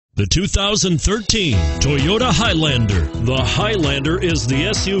The 2013 Toyota Highlander. The Highlander is the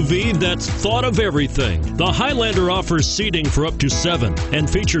SUV that's thought of everything. The Highlander offers seating for up to 7 and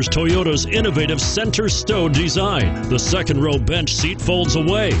features Toyota's innovative center stow design. The second row bench seat folds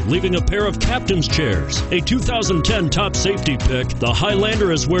away, leaving a pair of captain's chairs. A 2010 top safety pick, the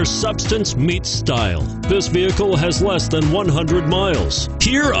Highlander is where substance meets style. This vehicle has less than 100 miles.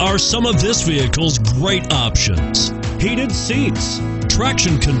 Here are some of this vehicle's great options: heated seats,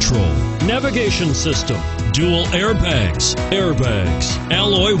 traction control, navigation system, dual airbags,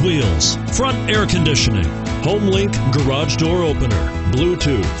 alloy wheels, front air conditioning, HomeLink garage door opener,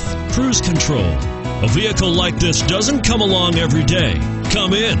 Bluetooth, cruise control. A vehicle like this doesn't come along every day.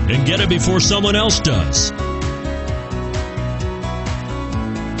 Come in and get it before someone else does.